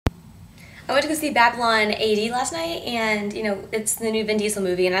I went to go see Babylon AD last night, and it's the new Vin Diesel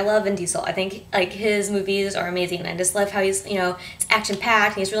movie, and I love Vin Diesel. I think like his movies are amazing, and I just love how he's it's action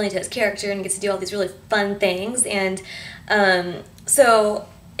packed, and he's really into his character, and gets to do all these really fun things, and so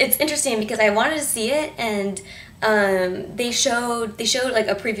it's interesting because I wanted to see it, and they showed like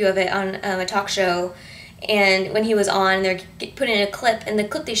a preview of it on a talk show. And when he was on, they're putting in a clip, and the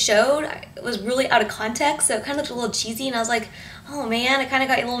clip they showed was really out of context, so it kind of looked a little cheesy, and I was like, oh man, I kind of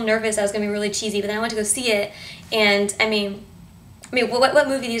got a little nervous that it was going to be really cheesy, but then I went to go see it, and I mean, what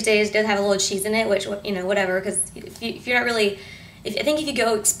movie these days doesn't have a little cheese in it, which, whatever, because if you're not really, I think if you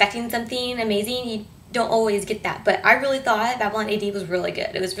go expecting something amazing, you don't always get that, but I really thought Babylon AD was really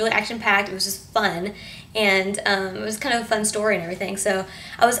good. It was really action-packed, it was just fun, and it was kind of a fun story and everything, so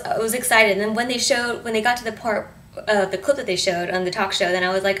I was excited, and then when they got to the part of the clip that they showed on the talk show, then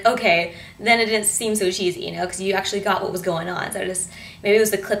I was like, okay, then it didn't seem so cheesy, because you actually got what was going on, so maybe it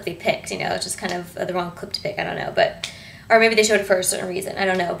was the clip they picked, it's just kind of the wrong clip to pick, I don't know, or maybe they showed it for a certain reason, I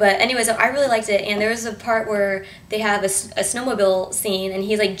don't know. But anyway, so I really liked it, and there was a part where they have a snowmobile scene, and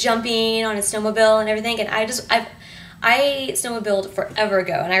he's like jumping on his snowmobile and everything, and I snowmobiled forever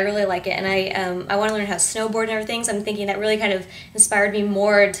ago, and I really like it, and I want to learn how to snowboard and everything, so I'm thinking that really kind of inspired me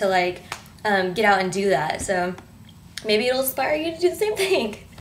more to like get out and do that, so maybe it'll inspire you to do the same thing.